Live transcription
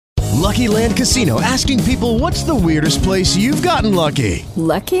Lucky Land Casino, asking people, what's the weirdest place you've gotten lucky?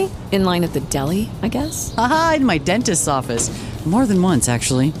 Lucky? In line at the deli, I guess? Aha, in my dentist's office. More than once,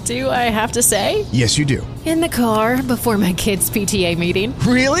 actually. Do I have to say? Yes, you do. In the car before my kids' PTA meeting.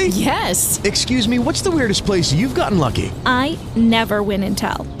 Really? Yes. Excuse me, what's the weirdest place you've gotten lucky? I never win and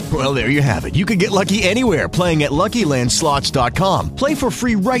tell. Well, there you have it. You can get lucky anywhere, playing at LuckyLandSlots.com. Play for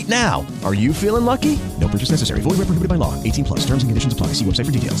free right now. Are you feeling lucky? No purchase necessary. Void where prohibited by law. 18 plus. Terms and conditions apply. See website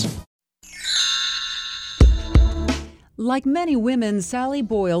for details. Like many women, Sally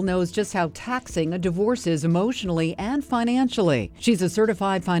Boyle knows just how taxing a divorce is emotionally and financially. She's a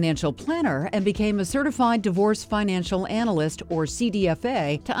certified financial planner and became a certified divorce financial analyst, or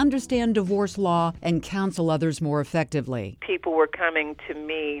CDFA, to understand divorce law and counsel others more effectively. People were coming to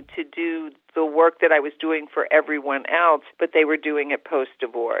me to do the work that I was doing for everyone else, but they were doing it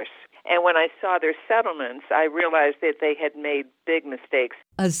post-divorce. And when I saw their settlements, I realized that they had made big mistakes.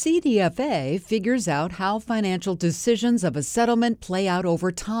 A CDFA figures out how financial decisions of a settlement play out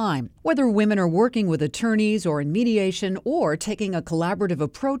over time. Whether women are working with attorneys or in mediation or taking a collaborative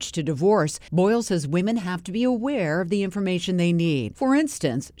approach to divorce, Boyle says women have to be aware of the information they need. For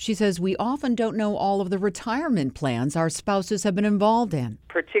instance, she says we often don't know all of the retirement plans our spouses have been involved in.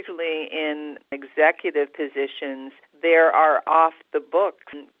 Particularly in executive positions, there are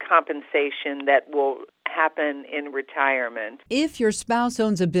off-the-books compensation that will happen in retirement. If your spouse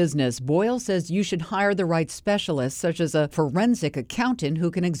owns a business, Boyle says you should hire the right specialist, such as a forensic accountant who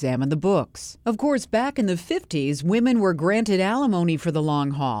can examine the books. Of course, back in the 50s, women were granted alimony for the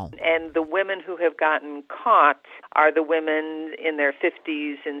long haul. And the women who have gotten caught are the women in their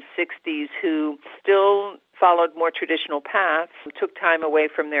 50s and 60s who still followed more traditional paths, took time away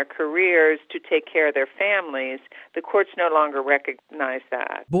from their careers to take care of their families. The courts no longer recognize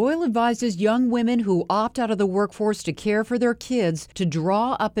that. Boyle advises young women who opt out of the workforce to care for their kids to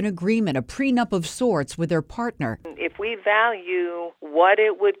draw up an agreement, a prenup of sorts, with their partner. If we value what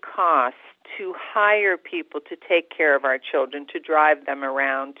it would cost to hire people to take care of our children, to drive them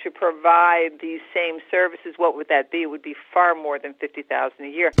around, to provide these same services, what would that be? It would be far more than $50,000 a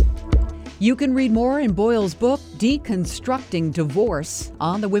year. You can read more in Boyle's book, Deconstructing Divorce.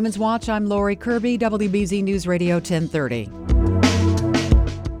 On the Women's Watch, I'm Lori Kirby, WBZ News Radio 1030.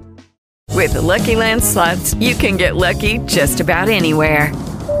 With the Lucky Land Slots, you can get lucky just about anywhere.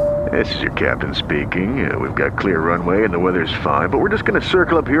 This is your captain speaking. We've got clear runway and the weather's fine, but we're just going to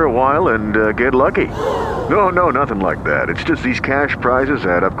circle up here a while and get lucky. No, nothing like that. It's just these cash prizes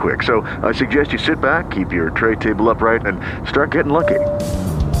add up quick. So I suggest you sit back, keep your tray table upright, and start getting lucky.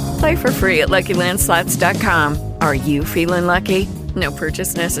 Play for free at LuckyLandSlots.com. Are you feeling lucky? No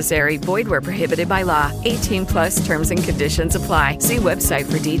purchase necessary. Void where prohibited by law. 18 plus terms and conditions apply. See website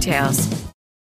for details.